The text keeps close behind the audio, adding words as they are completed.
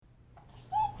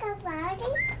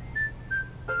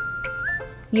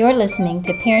You're listening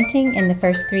to Parenting in the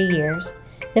First 3 Years,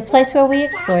 the place where we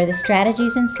explore the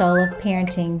strategies and soul of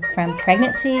parenting from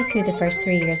pregnancy through the first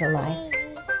 3 years of life.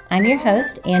 I'm your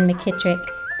host, Ann McKittrick.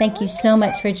 Thank you so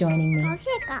much for joining me.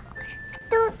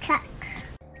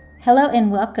 Hello and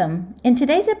welcome. In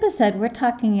today's episode, we're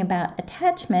talking about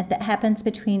attachment that happens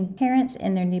between parents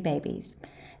and their new babies.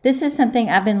 This is something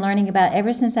I've been learning about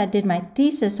ever since I did my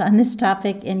thesis on this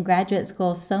topic in graduate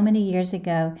school so many years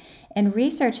ago, and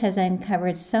research has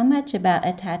uncovered so much about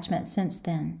attachment since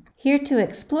then. Here to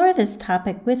explore this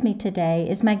topic with me today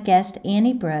is my guest,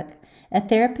 Annie Brook, a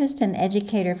therapist and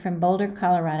educator from Boulder,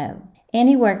 Colorado.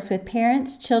 Annie works with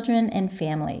parents, children, and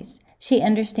families. She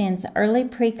understands early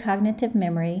precognitive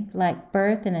memory, like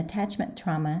birth and attachment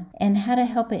trauma, and how to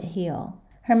help it heal.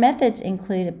 Her methods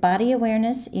include body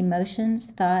awareness, emotions,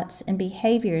 thoughts, and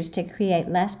behaviors to create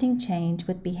lasting change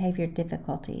with behavior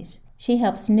difficulties. She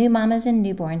helps new mamas and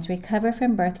newborns recover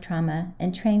from birth trauma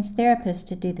and trains therapists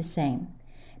to do the same.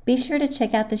 Be sure to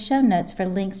check out the show notes for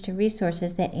links to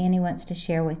resources that Annie wants to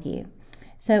share with you.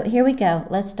 So here we go.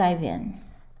 Let's dive in.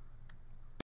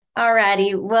 All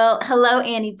righty. Well, hello,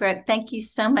 Annie Brook. Thank you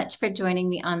so much for joining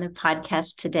me on the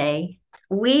podcast today.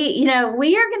 We are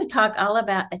going to talk all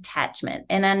about attachment.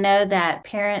 And I know that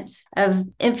parents of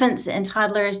infants and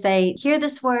toddlers, they hear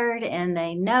this word and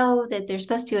they know that they're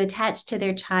supposed to attach to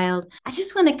their child. I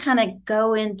just want to kind of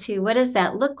go into what does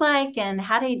that look like and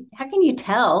how can you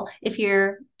tell if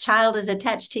your child is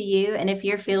attached to you and if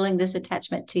you're feeling this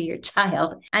attachment to your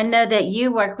child. I know that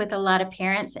you work with a lot of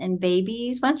parents and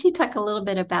babies. Why don't you talk a little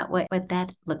bit about what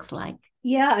that looks like?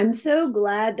 Yeah, I'm so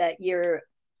glad that you're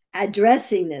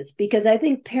addressing this because I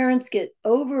think parents get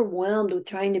overwhelmed with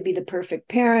trying to be the perfect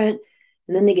parent.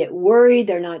 And then they get worried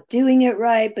they're not doing it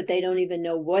right, but they don't even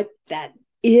know what that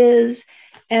is.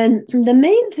 And the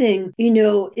main thing,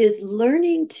 is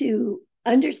learning to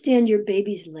understand your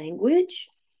baby's language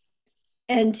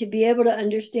and to be able to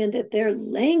understand that their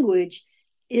language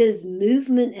is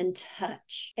movement and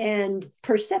touch and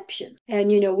perception. And,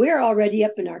 we're already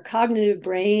up in our cognitive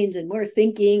brains and we're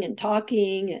thinking and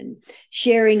talking and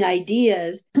sharing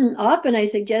ideas. Often I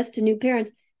suggest to new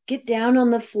parents, get down on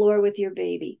the floor with your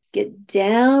baby. Get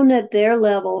down at their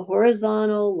level,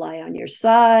 horizontal, lie on your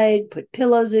side, put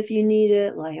pillows if you need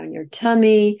it, lie on your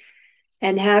tummy,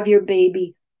 and have your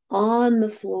baby on the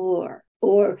floor.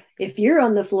 Or if you're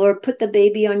on the floor, put the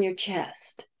baby on your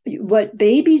chest. What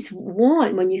babies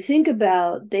want, when you think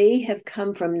about, they have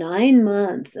come from 9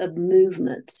 months of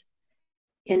movement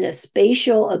in a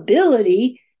spatial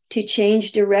ability to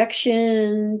change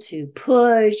direction, to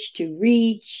push, to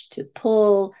reach, to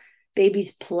pull.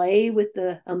 Babies play with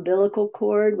the umbilical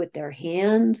cord with their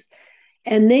hands.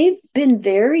 And they've been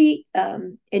very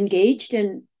engaged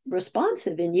and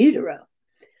responsive in utero.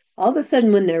 All of a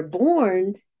sudden, when they're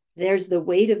born, there's the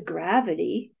weight of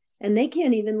gravity and they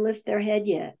can't even lift their head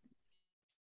yet.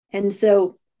 And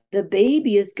so the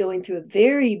baby is going through a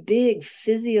very big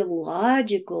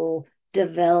physiological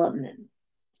development,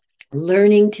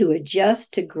 learning to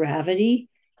adjust to gravity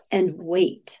and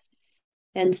weight.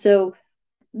 And so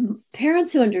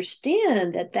parents who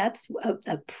understand that that's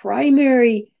a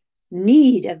primary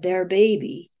need of their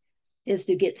baby is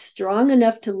to get strong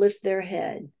enough to lift their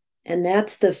head. And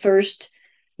that's the first,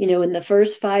 in the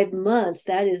first 5 months,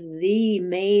 that is the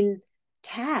main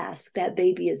task that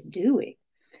baby is doing.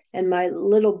 And my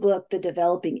little book, The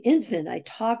Developing Infant, I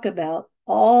talk about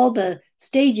all the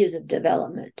stages of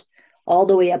development, all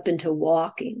the way up into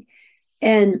walking.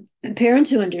 And parents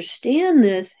who understand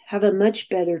this have a much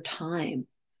better time.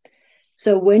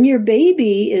 So when you're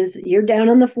down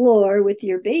on the floor with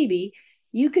your baby,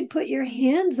 you could put your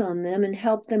hands on them and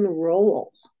help them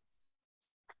roll.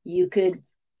 You could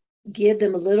give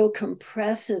them a little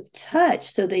compressive touch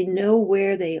so they know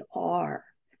where they are.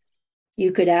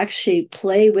 You could actually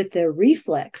play with their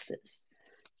reflexes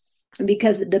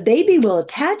because the baby will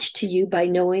attach to you by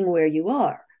knowing where you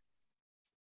are.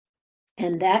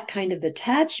 And that kind of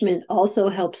attachment also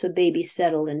helps a baby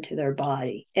settle into their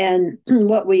body. And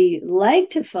what we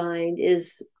like to find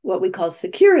is what we call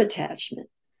secure attachment.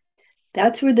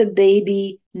 That's where the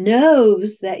baby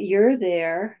knows that you're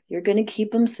there, you're going to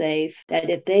keep them safe, that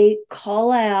if they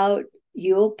call out,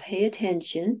 you'll pay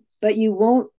attention, but you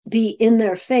won't be in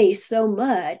their face so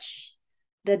much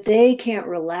that they can't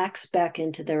relax back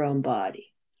into their own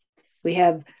body. We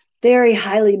have very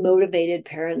highly motivated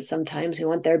parents sometimes who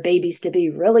want their babies to be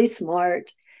really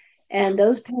smart, and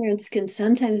those parents can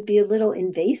sometimes be a little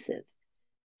invasive.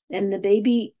 And the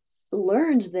baby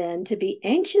learns then to be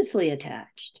anxiously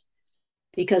attached.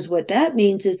 Because what that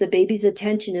means is the baby's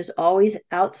attention is always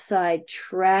outside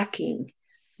tracking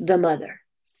the mother.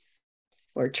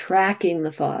 or tracking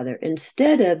the father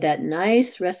instead of that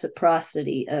nice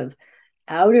reciprocity of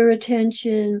outer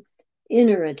attention,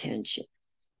 inner attention.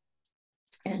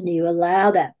 And you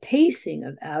allow that pacing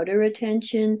of outer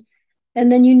attention.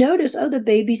 And then you notice, oh, the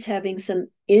baby's having some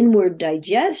inward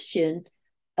digestion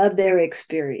of their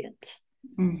experience.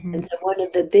 Mm-hmm. And so, one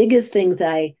of the biggest things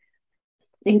I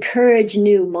encourage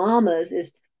new mamas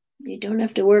is you don't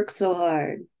have to work so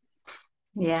hard.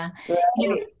 Yeah. You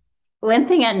know, Right? one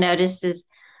thing I noticed is,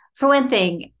 for one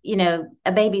thing,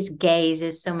 a baby's gaze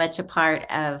is so much a part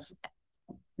of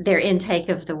their intake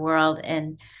of the world.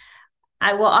 And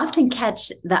I will often catch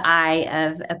the eye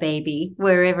of a baby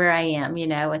wherever I am,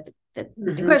 at the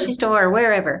grocery Mm-hmm. store or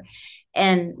wherever.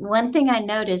 And one thing I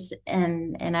notice,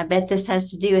 and I bet this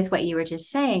has to do with what you were just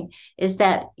saying, is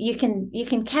that you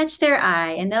can catch their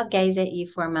eye and they'll gaze at you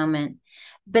for a moment,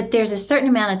 but there's a certain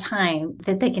amount of time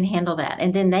that they can handle that.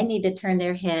 And then they need to turn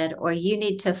their head, or you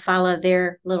need to follow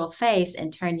their little face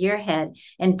and turn your head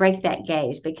and break that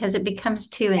gaze because it becomes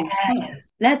too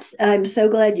intense. I'm so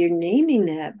glad you're naming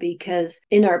that because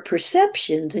in our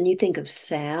perceptions, and you think of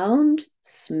sound,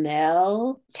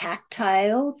 smell,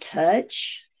 tactile,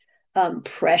 touch,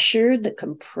 pressure, the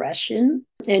compression,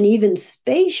 and even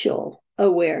spatial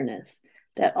awareness,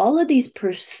 that all of these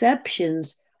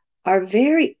perceptions are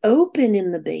very open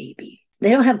in the baby. They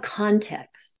don't have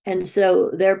context. And so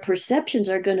their perceptions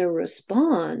are going to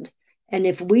respond. And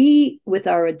if we, with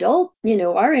our adult,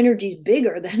 our energy's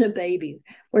bigger than a baby.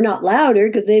 We're not louder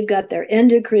because they've got their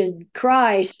endocrine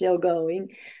cry still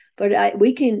going, but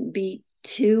we can be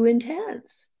too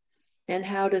intense and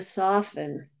how to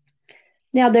soften.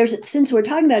 Now, since we're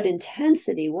talking about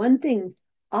intensity, one thing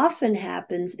often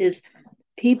happens is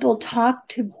people talk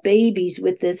to babies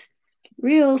with this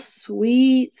real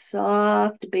sweet,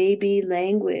 soft baby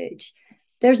language.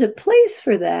 There's a place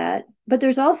for that, but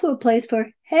there's also a place for,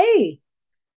 hey,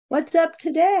 what's up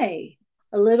today?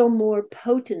 A little more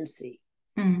potency.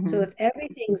 So Mm-hmm. if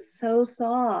everything's so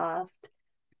soft,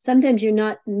 sometimes you're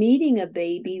not meeting a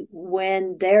baby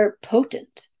when they're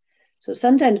potent. So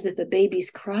sometimes if a baby's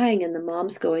crying and the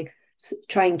mom's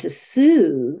trying to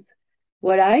soothe,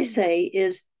 what I say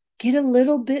is get a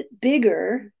little bit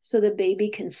bigger so the baby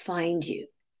can find you.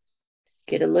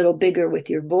 Get a little bigger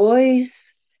with your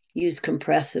voice, use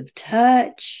compressive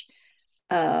touch.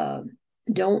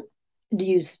 Don't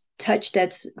use touch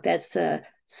that's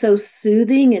so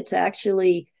soothing. It's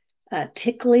actually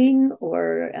tickling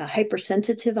or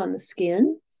hypersensitive on the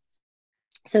skin.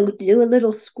 So do a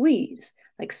little squeeze,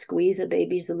 like squeeze a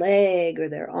baby's leg or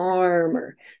their arm,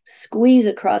 or squeeze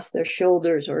across their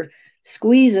shoulders, or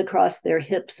squeeze across their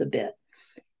hips a bit.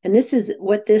 And this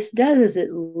does is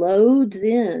it loads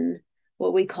in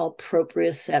what we call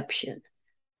proprioception.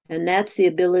 And that's the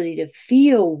ability to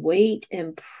feel weight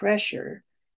and pressure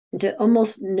and to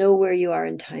almost know where you are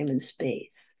in time and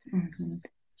space. Mm-hmm.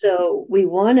 So we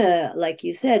want to, like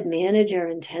you said, manage our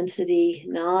intensity,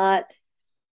 not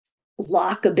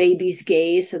lock a baby's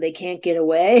gaze so they can't get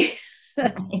away.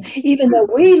 Right. Even though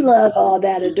we love all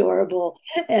that adorable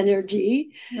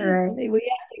energy, Right. we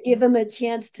have to give them a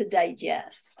chance to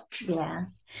digest. Yeah.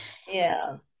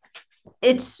 Yeah.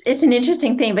 It's an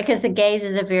interesting thing because the gaze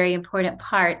is a very important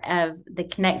part of the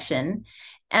connection.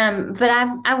 But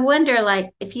I wonder,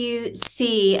 like, if you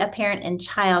see a parent and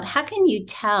child, how can you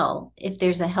tell if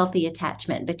there's a healthy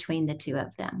attachment between the two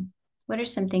of them? What are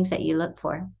some things that you look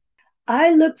for?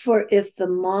 I look for if the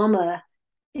mama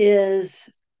is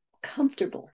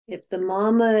comfortable, if the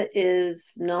mama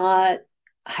is not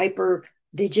hyper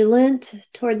vigilant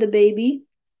toward the baby,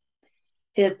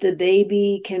 if the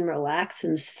baby can relax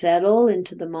and settle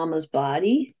into the mama's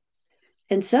body.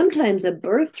 And sometimes a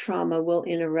birth trauma will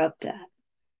interrupt that.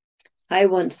 I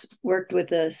once worked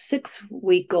with a 6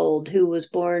 week old who was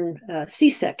born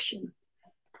C-section.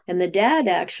 And the dad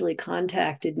actually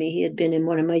contacted me. He had been in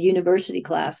one of my university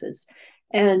classes.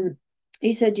 And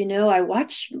he said, I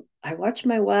watch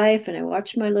my wife and I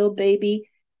watch my little baby,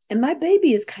 and my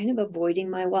baby is kind of avoiding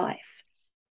my wife.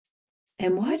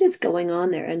 And what is going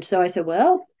on there? And so I said,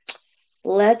 well,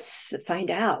 let's find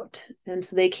out. And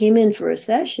so they came in for a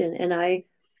session, and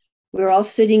we were all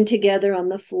sitting together on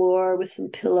the floor with some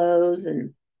pillows,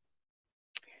 and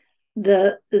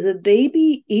the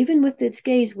baby, even with its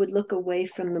gaze, would look away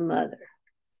from the mother.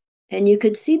 And you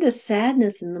could see the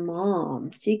sadness in the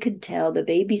mom. She could tell the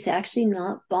baby's actually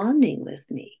not bonding with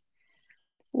me.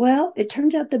 Well, it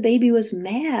turns out the baby was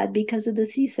mad because of the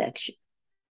C-section.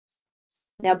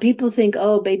 Now, people think,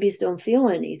 oh, babies don't feel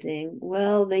anything.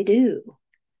 Well, they do,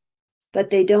 but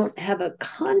they don't have a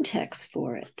context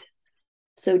for it.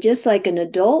 So, just like an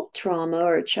adult trauma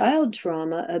or a child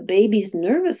trauma, a baby's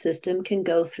nervous system can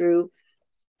go through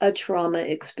a trauma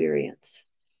experience.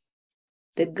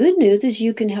 The good news is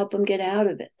you can help them get out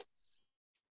of it.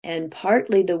 And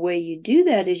partly the way you do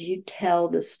that is you tell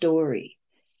the story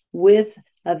with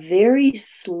a very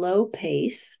slow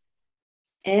pace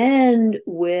and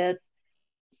with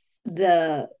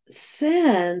the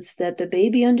sense that the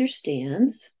baby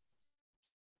understands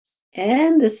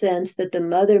and the sense that the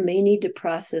mother may need to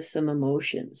process some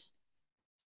emotions.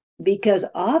 Because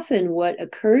often what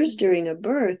occurs during a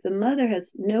birth, the mother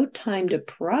has no time to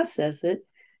process it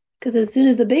because as soon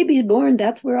as the baby's born,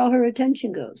 that's where all her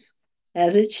attention goes,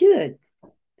 as it should.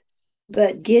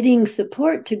 But getting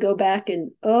support to go back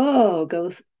and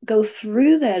go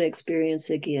through that experience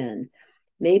again.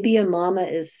 Maybe a mama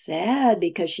is sad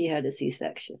because she had a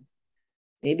C-section.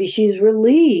 Maybe she's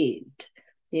relieved,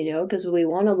 because we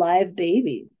want a live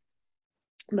baby.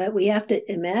 But we have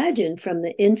to imagine from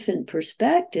the infant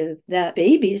perspective that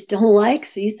babies don't like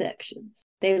C-sections.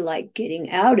 They like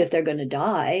getting out if they're going to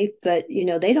die, but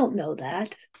they don't know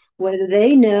that. What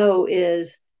they know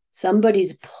is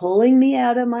somebody's pulling me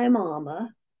out of my mama.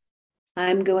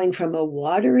 I'm going from a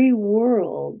watery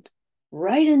world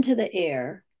right into the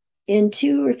air in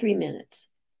 2 or 3 minutes.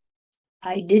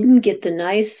 I didn't get the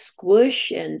nice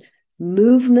squish and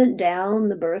movement down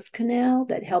the birth canal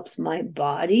that helps my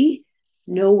body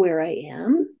know where I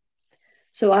am.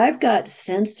 So I've got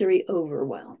sensory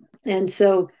overwhelm. And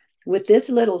so with this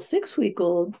little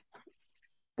 6-week-old,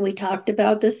 we talked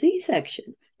about the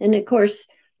C-section. And of course,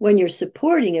 when you're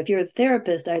supporting, if you're a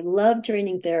therapist, I love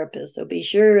training therapists. So be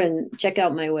sure and check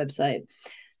out my website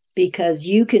because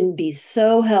you can be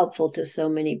so helpful to so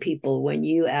many people when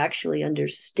you actually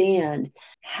understand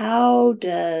how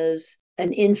does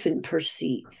an infant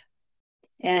perceive.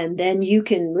 And then you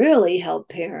can really help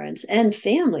parents and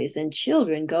families and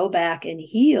children go back and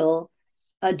heal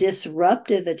a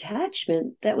disruptive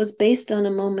attachment that was based on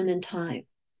a moment in time.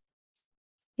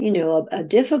 A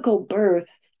difficult birth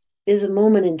is a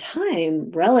moment in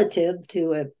time relative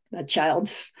to a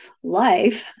child's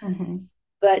life,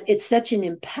 but it's such an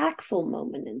impactful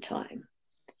moment in time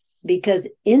because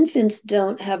infants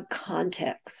don't have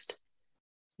context.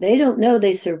 They don't know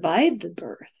they survived the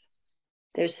birth.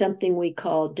 There's something we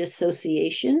call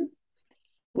dissociation,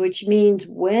 which means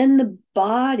when the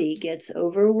body gets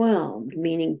overwhelmed,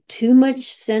 meaning too much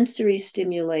sensory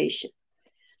stimulation.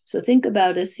 So think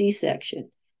about a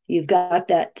C-section. You've got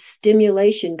that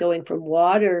stimulation going from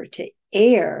water to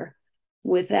air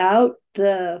without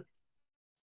the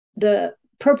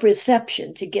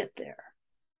proprioception to get there.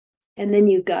 And then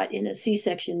you've got in a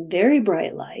C-section very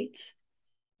bright lights.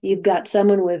 You've got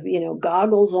someone with,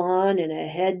 goggles on and a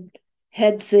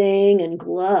head thing and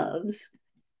gloves.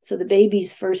 So the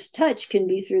baby's first touch can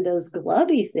be through those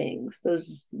glovey things,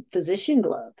 those physician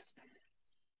gloves.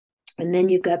 And then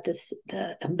you've got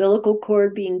the umbilical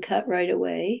cord being cut right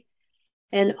away.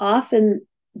 And often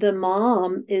the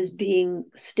mom is being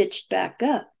stitched back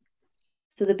up.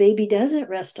 So the baby doesn't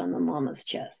rest on the mama's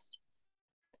chest.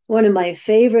 One of my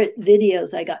favorite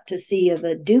videos I got to see of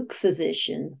a Duke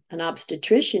physician, an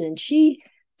obstetrician, and she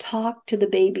talked to the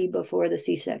baby before the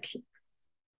C-section.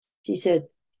 She said,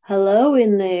 "Hello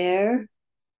in there.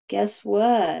 Guess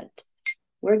what?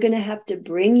 We're going to have to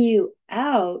bring you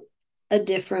out a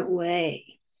different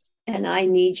way, and I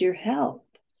need your help."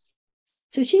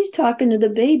 So she's talking to the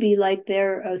baby like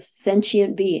they're a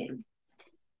sentient being.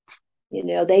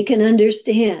 They can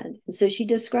understand. And so she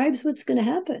describes what's going to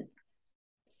happen.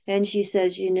 And she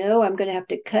says, I'm going to have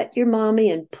to cut your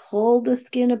mommy and pull the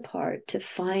skin apart to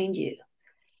find you.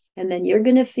 And then you're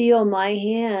going to feel my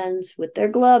hands with their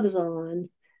gloves on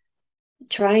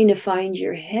trying to find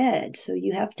your head. So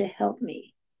you have to help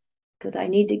me because I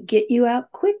need to get you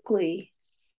out quickly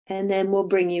and then we'll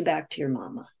bring you back to your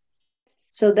mama.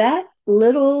 So that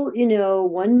little,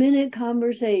 1-minute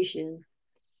conversation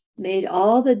made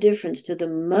all the difference to the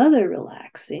mother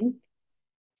relaxing,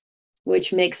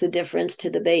 which makes a difference to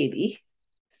the baby.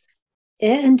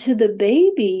 And to the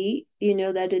baby,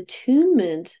 that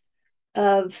attunement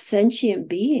of sentient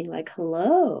being, like,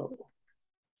 hello.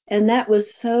 And that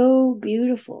was so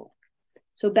beautiful.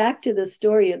 So back to the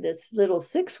story of this little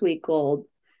 6-week-old,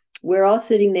 we're all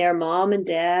sitting there, mom and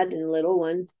dad and little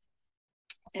one.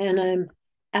 And I'm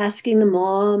asking the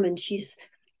mom, and she's,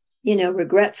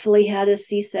 regretfully had a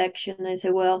C-section. I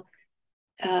said, well,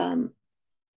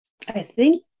 I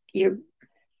think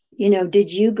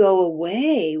did you go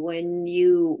away when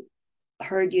you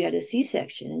heard you had a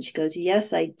C-section? And she goes,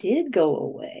 yes, I did go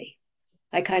away.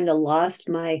 I kind of lost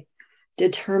my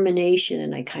determination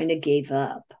and I kind of gave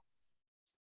up.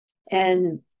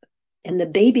 And the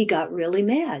baby got really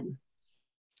mad.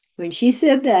 When she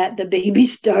said that, the baby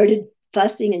started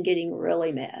fussing and getting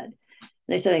really mad.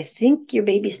 And I said, I think your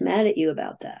baby's mad at you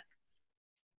about that.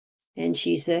 And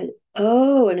she said,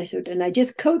 oh, and I said, and I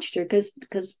just coached her because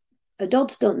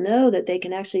adults don't know that they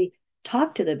can actually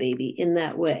talk to the baby in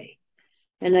that way.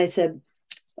 And I said,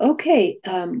 okay,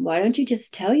 why don't you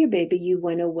just tell your baby you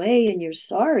went away and you're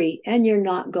sorry and you're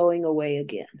not going away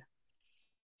again?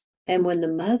 And when the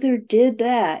mother did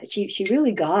that, she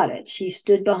really got it. She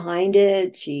stood behind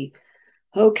it.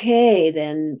 Okay,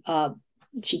 then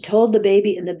she told the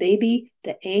baby, and the baby,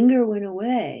 the anger went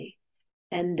away.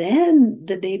 And then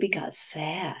the baby got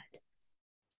sad.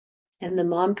 And the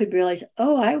mom could realize,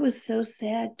 oh, I was so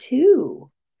sad too.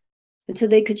 And so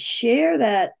they could share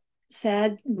that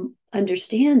sad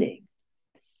understanding.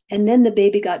 And then the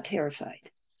baby got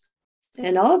terrified.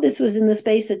 And all of this was in the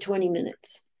space of 20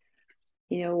 minutes.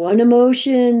 One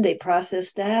emotion, they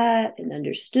processed that and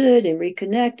understood and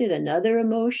reconnected. Another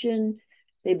emotion,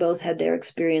 they both had their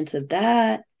experience of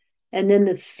that. And then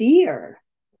the fear.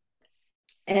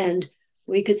 And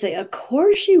we could say, of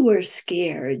course you were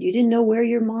scared. You didn't know where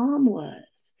your mom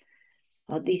was.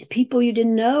 All these people you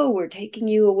didn't know were taking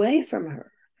you away from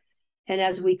her. And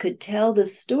as we could tell the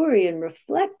story and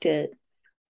reflect it,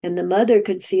 and the mother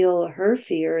could feel her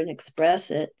fear and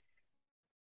express it,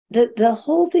 the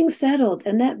whole thing settled,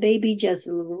 and that baby just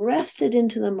rested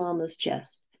into the mama's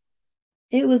chest.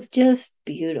 It was just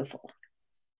beautiful.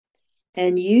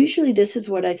 And usually this is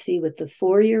what I see with the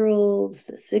 4-year-olds,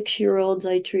 the 6-year-olds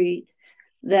I treat,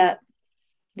 that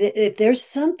if there's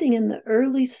something in the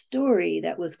early story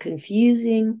that was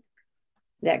confusing,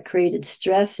 that created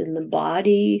stress in the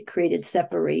body, created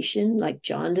separation, like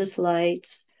jaundice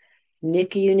lights,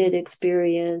 NIC unit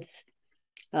experience,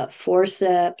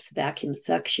 forceps, vacuum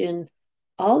suction,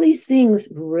 all these things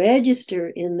register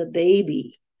in the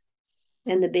baby,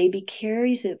 and the baby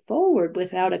carries it forward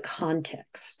without a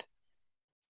context.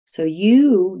 So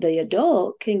you, the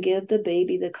adult, can give the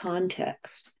baby the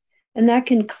context, and that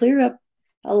can clear up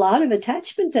a lot of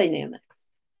attachment dynamics.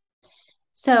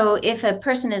 So if a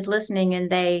person is listening and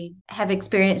they have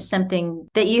experienced something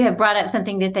that you have brought up,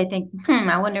 something that they think,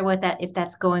 I wonder if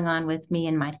that's going on with me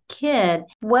and my kid,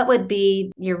 what would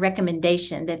be your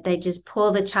recommendation? That they just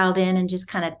pull the child in and just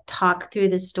kind of talk through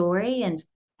the story? And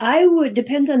I would,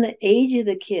 depends on the age of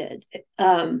the kid.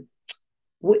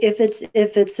 If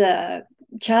it's a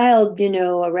child,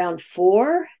 around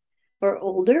 4 or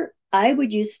older, I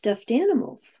would use stuffed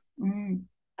animals. mm,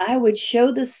 I would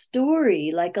show the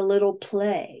story like a little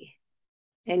play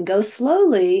and go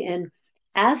slowly and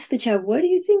ask the child, what do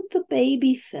you think the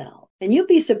baby felt? And you'll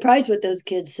be surprised what those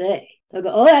kids say. They'll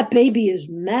go, oh, that baby is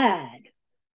mad.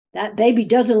 That baby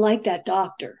doesn't like that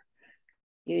doctor,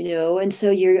 and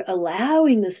so you're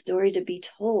allowing the story to be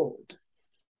told.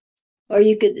 Or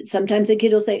sometimes a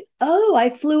kid will say, oh,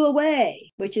 I flew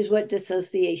away, which is what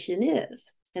dissociation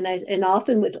is. And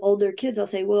often with older kids, I'll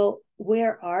say, well,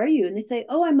 where are you? And they say,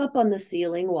 oh, I'm up on the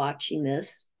ceiling watching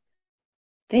this.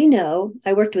 They know.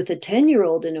 I worked with a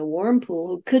 10-year-old in a warm pool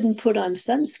who couldn't put on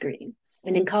sunscreen.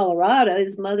 And in Colorado,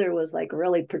 his mother was like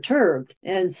really perturbed.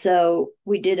 And so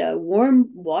we did a warm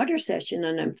water session,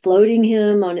 and I'm floating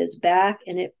him on his back,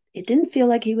 and it didn't feel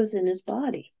like he was in his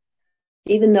body,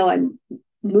 even though I'm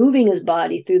moving his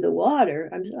body through the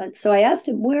water. So I asked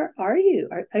him, where are you?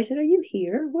 I said, are you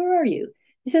here? Where are you?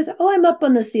 He says, oh, I'm up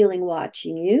on the ceiling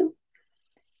watching you.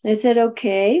 I said,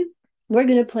 okay, we're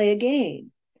going to play a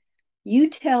game. You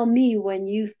tell me when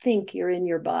you think you're in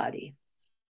your body.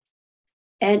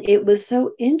 And it was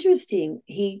so interesting.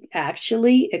 He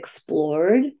actually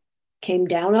explored, came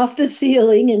down off the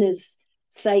ceiling in his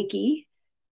psyche,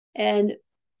 and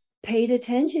paid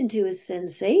attention to his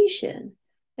sensation.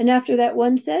 And after that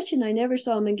one session, I never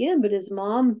saw him again, but his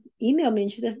mom emailed me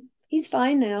and she says, he's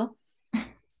fine now.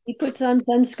 He puts on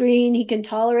sunscreen. He can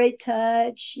tolerate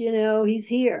touch. He's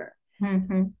here.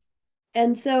 mm-hmm.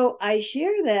 And so I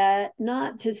share that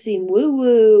not to seem woo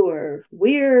woo or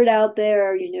weird out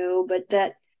there, but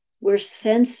that we're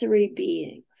sensory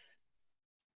beings.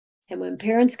 And when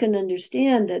parents can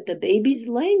understand that the baby's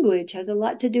language has a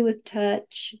lot to do with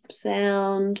touch,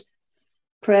 sound,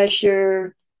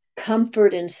 pressure,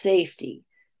 comfort, and safety.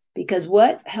 Because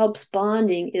what helps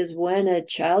bonding is when a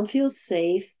child feels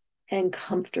safe and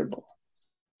comfortable.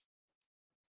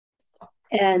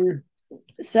 And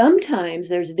sometimes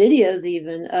there's videos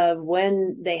even of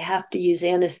when they have to use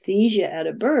anesthesia at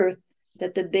a birth,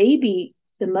 that the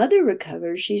mother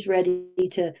recovers, she's ready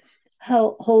to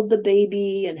hold the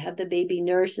baby and have the baby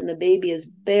nurse, and the baby is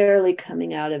barely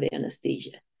coming out of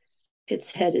anesthesia.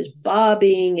 Its head is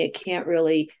bobbing. It can't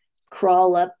really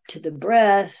crawl up to the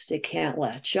breast. It can't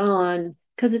latch on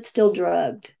because it's still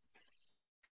drugged.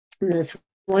 And that's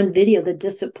one video, the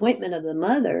disappointment of the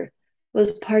mother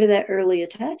was part of that early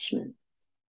attachment.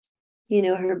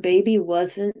 Her baby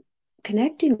wasn't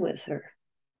connecting with her.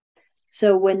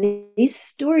 So when these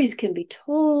stories can be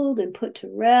told and put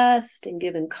to rest and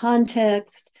given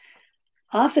context,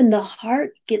 often the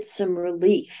heart gets some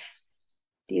relief.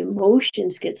 The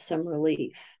emotions get some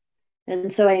relief.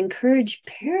 And so I encourage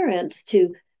parents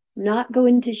to not go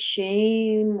into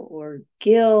shame or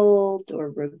guilt or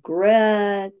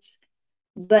regret,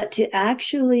 but to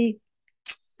actually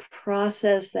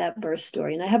process that birth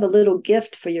story. And I have a little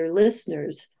gift for your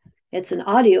listeners. It's an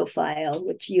audio file,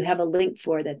 which you have a link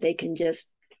for that they can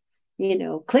just,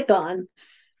 click on.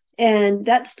 And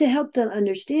that's to help them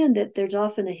understand that there's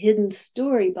often a hidden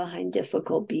story behind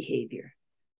difficult behavior.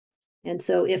 And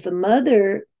so if a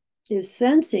mother is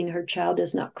sensing her child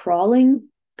is not crawling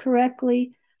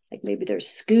correctly, like maybe they're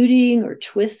scooting or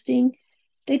twisting,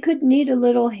 they could need a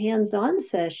little hands-on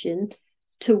session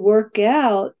to work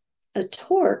out a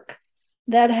torque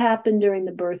that happened during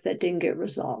the birth that didn't get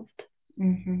resolved.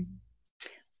 Mm-hmm.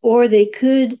 Or they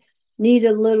could need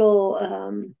a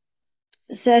little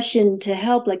session to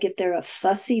help, like if they're a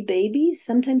fussy baby,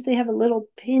 sometimes they have a little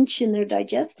pinch in their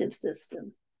digestive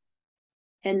system.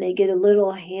 And they get a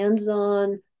little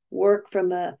hands-on work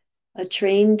from a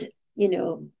trained,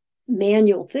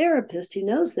 manual therapist who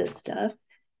knows this stuff.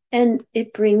 And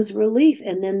it brings relief.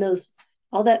 And then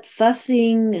all that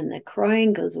fussing and that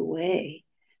crying goes away,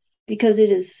 because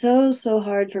it is so, so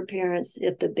hard for parents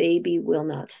if the baby will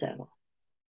not settle.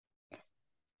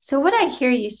 So what I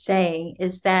hear you say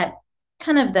is that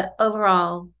kind of the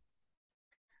overall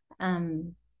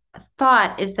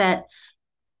thought is that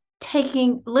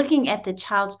looking at the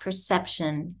child's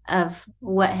perception of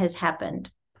what has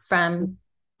happened from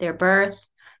their birth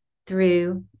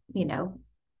through, the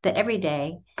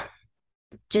everyday,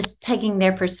 just taking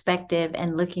their perspective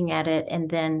and looking at it and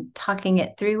then talking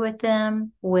it through with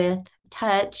them with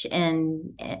touch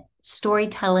and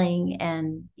storytelling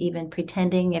and even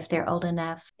pretending if they're old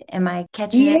enough. Am I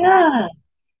catching it? Yeah,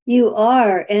 you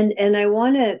are. And I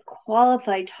want to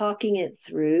qualify talking it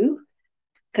through,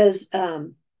 because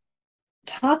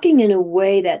talking in a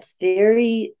way that's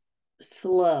very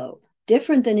slow,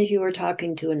 different than if you were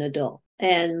talking to an adult.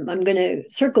 And I'm going to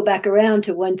circle back around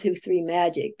to 1, 2, 3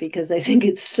 magic, because I think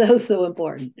it's so, so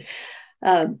important.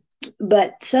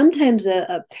 But sometimes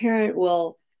a parent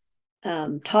will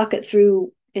talk it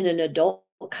through in an adult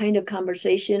kind of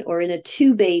conversation or in a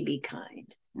two baby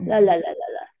kind. Mm-hmm. La, la, la, la,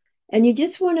 la. And you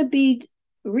just want to be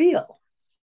real.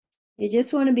 You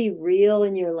just want to be real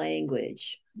in your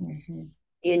language.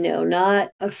 Mm-hmm. Not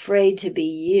afraid to be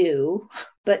you,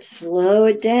 but slow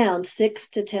it down 6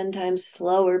 to 10 times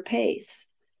slower pace,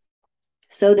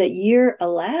 so that you're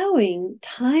allowing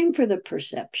time for the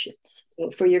perceptions,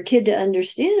 for your kid to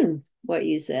understand what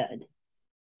you said,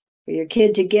 for your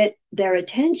kid to get their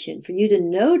attention, for you to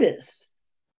notice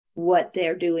what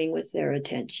they're doing with their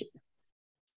attention.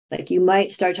 Like you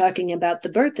might start talking about the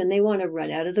birth and they want to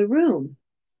run out of the room.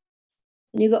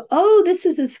 And you go, oh, this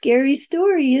is a scary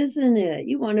story, isn't it?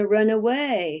 You want to run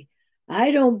away.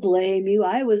 I don't blame you.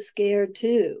 I was scared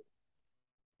too.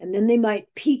 And then they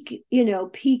might peek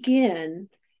in,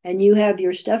 and you have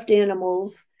your stuffed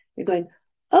animals. You're going,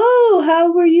 oh,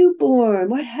 how were you born?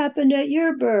 What happened at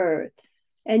your birth?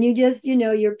 And you just,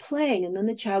 you're playing. And then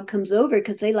the child comes over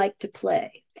because they like to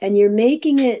play. And you're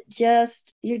making it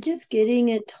you're just getting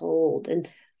it told. And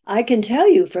I can tell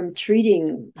you from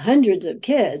treating hundreds of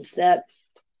kids that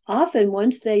often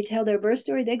once they tell their birth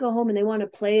story, they go home and they want to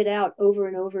play it out over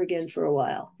and over again for a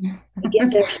while. They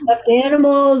get their stuffed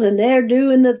animals and they're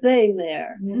doing the thing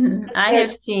there. I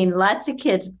have seen lots of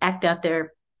kids act out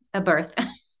a birth.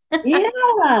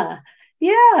 Yeah.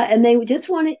 Yeah. And they just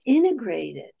want to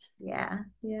integrate it. Yeah.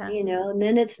 Yeah. And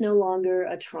then it's no longer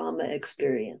a trauma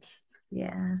experience.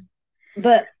 Yeah.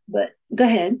 But go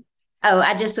ahead. Oh,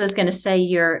 I just was going to say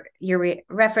your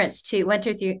reference to 1,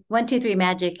 2, 3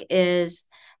 Magic is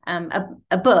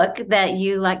a book that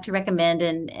you like to recommend,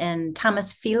 and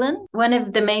Thomas Phelan. One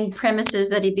of the main premises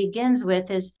that he begins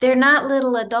with is they're not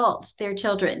little adults, they're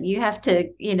children. You have to,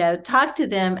 talk to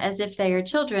them as if they are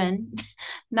children,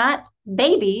 not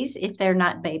babies if they're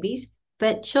not babies,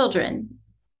 but children.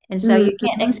 And so you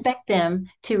can't expect them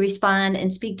to respond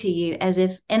and speak to you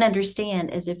and understand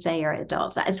as if they are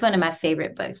adults. It's one of my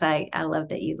favorite books. I love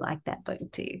that you like that book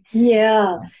too.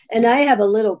 Yeah. And I have a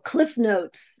little Cliff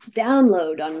Notes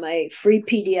download on my free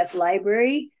PDF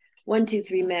library, 1, 2,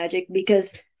 3 Magic,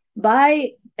 because by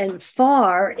and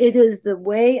far, it is the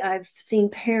way I've seen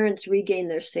parents regain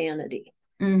their sanity.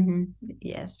 Mm-hmm.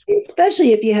 Yes.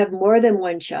 Especially if you have more than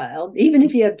one child, even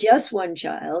if you have just one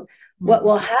child, What Mhm.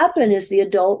 will happen is the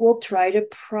adult will try to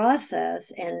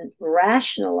process and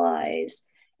rationalize,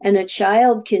 and a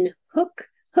child can hook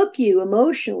you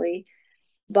emotionally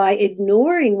by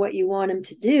ignoring what you want him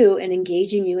to do and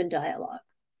engaging you in dialogue.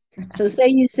 So Right. say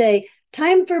you say,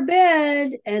 time for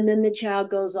bed, and then the child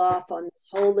goes off on this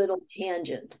whole little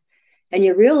tangent. And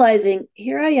you're realizing,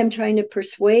 here I am trying to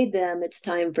persuade them it's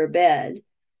time for bed,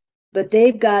 but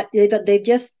they've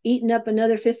just eaten up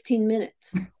another 15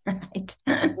 minutes. Right.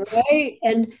 Right.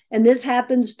 And this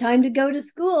happens time to go to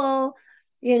school,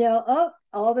 oh,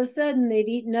 all of a sudden they've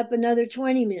eaten up another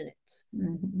 20 minutes.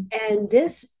 Mhm. And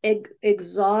this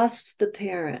exhausts the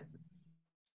parent.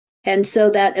 And so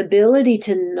that ability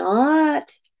to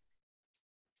not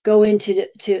go into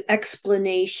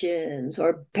explanations,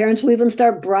 or parents will even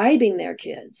start bribing their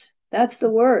kids. That's the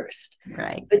worst.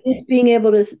 Right. But just being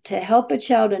able to help a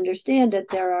child understand that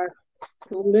there are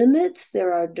limits,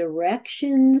 there are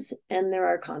directions, and there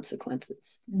are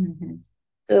consequences. Mhm.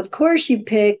 So of course you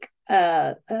pick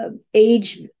a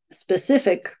age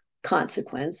specific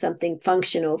consequence, something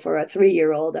functional for a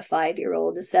 3-year-old, a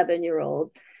 5-year-old, a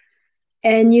 7-year-old,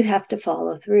 and you have to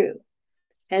follow through.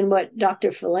 And what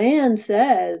Dr. Phelan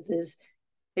says is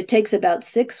it takes about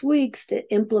 6 weeks to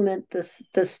implement the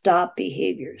stop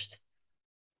behaviors.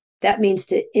 That means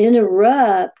to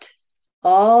interrupt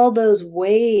all those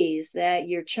ways that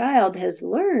your child has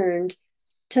learned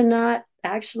to not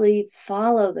actually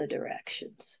follow the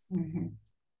directions, Mhm.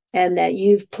 and that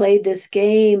you've played this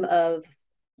game of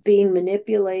being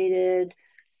manipulated,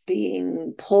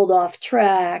 being pulled off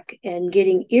track, and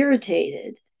getting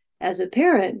irritated as a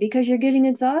parent because you're getting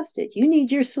exhausted. You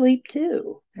need your sleep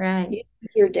too. Right. You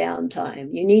need your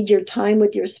downtime. You need your time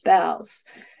with your spouse.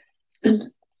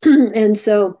 And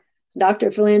so Dr.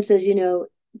 Phelan says,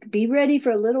 be ready for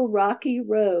a little rocky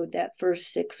road that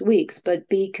first 6 weeks, but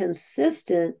be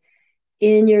consistent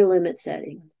in your limit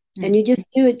setting. And Mhm. you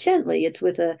just do it gently.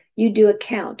 You do a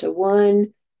count, a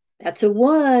one. That's a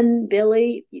one,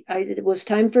 Billy. It was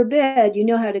time for bed. You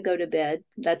know how to go to bed.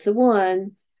 That's a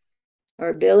one.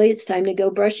 Or Billy, it's time to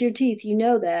go brush your teeth. You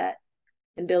know that.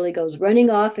 And Billy goes running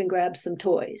off and grabs some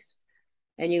toys.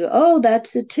 And you go, oh,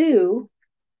 that's a two.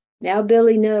 Now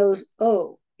Billy knows,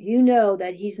 oh, you know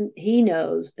that he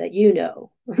knows that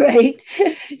right?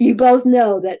 You both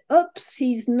know that, oops,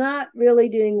 he's not really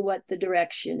doing what the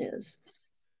direction is.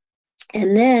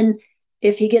 And then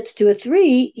if he gets to a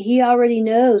three, he already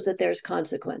knows that there's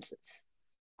consequences.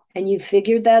 And you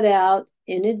figured that out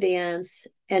in advance.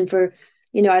 And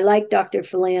I like Dr.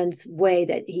 Phelan's way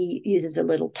that he uses a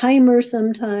little timer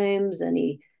sometimes, and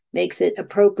he makes it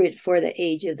appropriate for the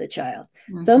age of the child.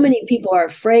 So Mhm. many people are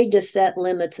afraid to set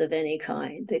limits of any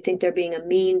kind. They think they're being a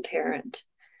mean parent.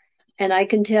 And I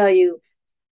can tell you,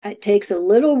 it takes a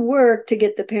little work to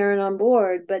get the parent on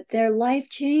board, but their life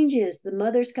changes. The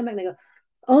mothers come back and they go,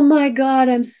 oh my God,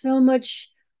 I'm so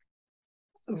much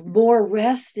more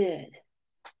rested.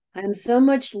 I'm so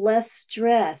much less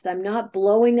stressed. I'm not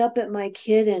blowing up at my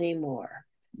kid anymore.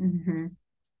 Mhm.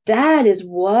 That is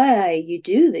why you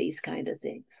do these kind of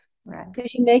things, Right.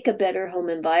 because you make a better home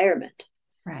environment.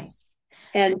 Right.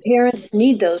 And parents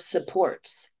need those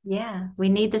supports. Yeah, we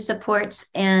need the supports,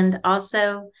 and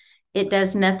also it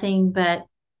does nothing but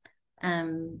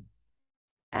um,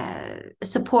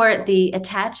 support the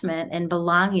attachment and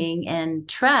belonging and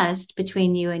trust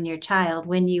between you and your child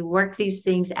when you work these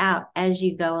things out as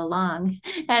you go along,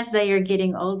 as they are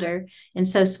getting older and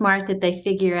so smart that they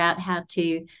figure out how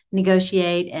to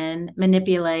negotiate and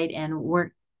manipulate and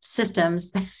work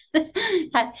systems.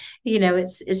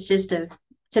 It's just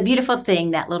it's a beautiful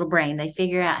thing, that little brain. They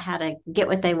figure out how to get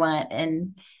what they want,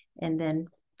 and then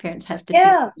parents have to figure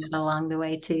Yeah. it along the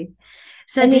way too.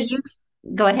 So And do it, you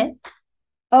go ahead?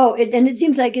 and it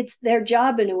seems like it's their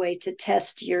job in a way to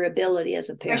test your ability as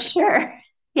a For parent. sure.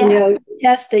 Yeah.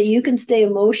 Test that you can stay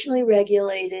emotionally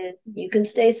regulated, you can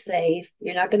stay safe,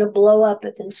 you're not going to blow up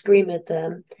at them, scream at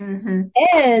them, Hmm.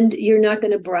 and you're not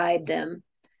going to bribe them.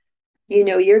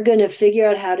 You're going to figure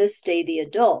out how to stay the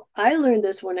adult. I learned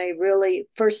this when I really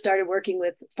first started working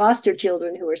with foster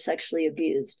children who were sexually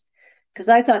abused, because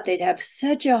I thought they'd have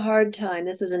such a hard time.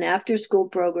 This was an after school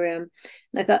program.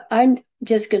 And I thought, I'm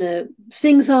just going to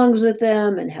sing songs with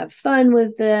them and have fun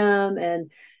with them.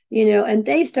 And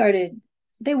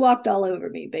they walked all over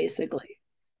me, basically.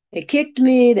 They kicked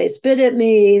me, they spit at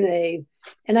me,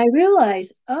 and I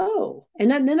realized, oh,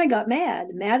 and then I got mad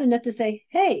enough to say,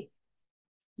 hey,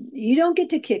 you don't get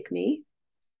to kick me.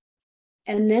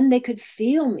 And then they could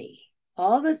feel me.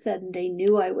 All of a sudden, they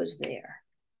knew I was there.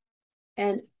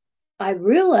 And I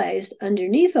realized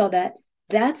underneath all that,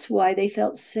 that's why they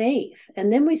felt safe.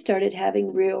 And then we started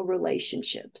having real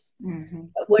relationships. Mm-hmm.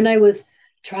 But when I was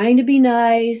trying to be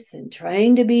nice and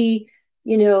trying to be,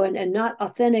 and not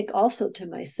authentic also to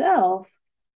myself,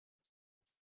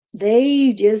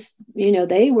 they just,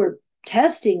 they were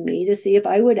testing me to see if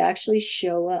I would actually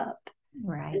show up and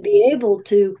Right. be able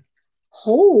to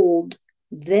hold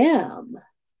them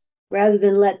rather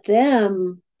than let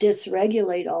them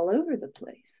dysregulate all over the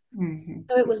place. Mm-hmm.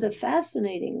 So it was a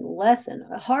fascinating lesson,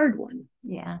 a hard one.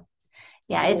 Yeah.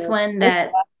 Yeah. You It's know. one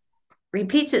that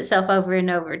repeats itself over and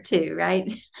over too,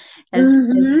 right? As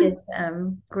Mm-hmm.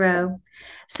 kids grow.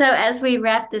 So as we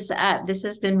wrap this up, this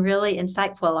has been really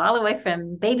insightful, all the way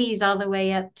from babies all the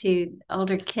way up to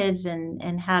older kids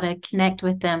and how to connect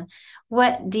with them.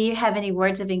 What do you have any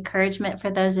words of encouragement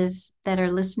for that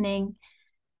are listening?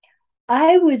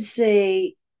 I would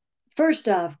say, first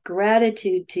off,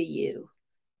 gratitude to you.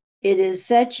 It is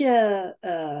such a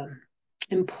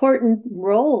important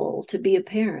role to be a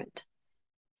parent,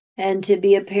 and to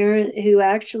be a parent who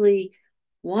actually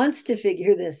wants to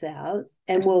figure this out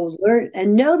and will learn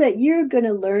and know that you're going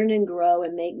to learn and grow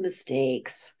and make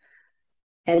mistakes,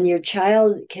 and your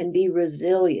child can be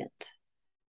resilient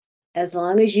as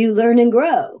long as you learn and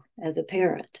grow as a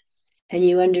parent and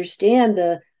you understand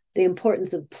the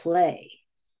importance of play.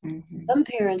 Mm-hmm. Some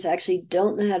parents actually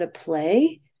don't know how to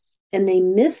play, and they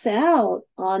miss out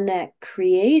on that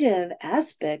creative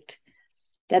aspect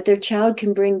that their child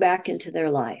can bring back into their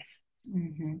life.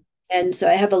 Mm-hmm. And so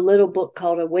I have a little book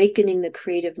called Awakening the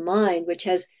Creative Mind, which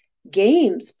has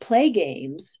games, play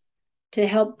games, to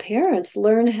help parents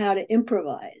learn how to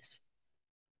improvise.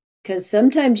 Because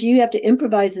sometimes you have to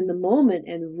improvise in the moment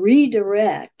and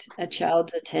redirect a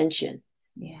child's attention.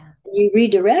 Yeah. You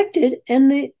redirect it,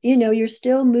 and you're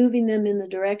still moving them in the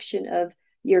direction of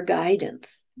your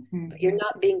guidance, but you're Mm-hmm.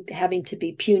 not being having to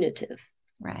be punitive.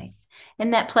 Right.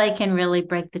 And that play can really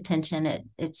break the tension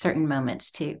at certain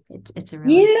moments too. It's a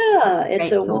really Yeah, it's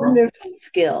great a tool. wonderful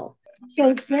skill.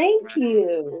 So thank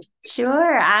you.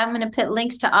 Sure. I'm going to put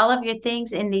links to all of your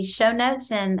things in these show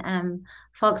notes, and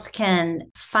folks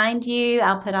can find you.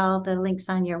 I'll put all the links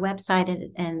on your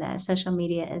website and social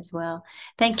media as well.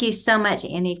 Thank you so much,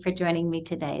 Annie, for joining me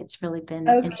today. It's really been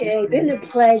Okay, been interesting. a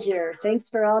pleasure. Thanks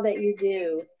for all that you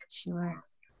do. Sure.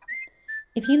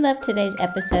 If you loved today's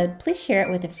episode, please share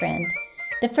it with a friend.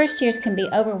 The first years can be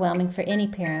overwhelming for any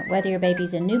parent, whether your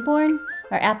baby's a newborn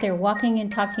or out there walking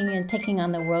and talking and taking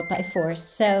on the world by force.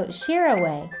 So share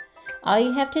away. All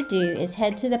you have to do is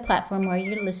head to the platform where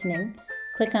you're listening,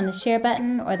 click on the share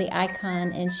button or the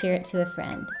icon, and share it to a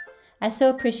friend. I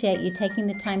so appreciate you taking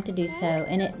the time to do so,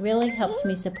 and it really helps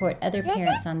me support other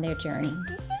parents on their journey.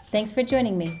 Thanks for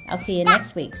joining me. I'll see you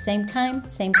next week, same time,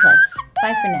 same place.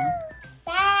 Bye for now.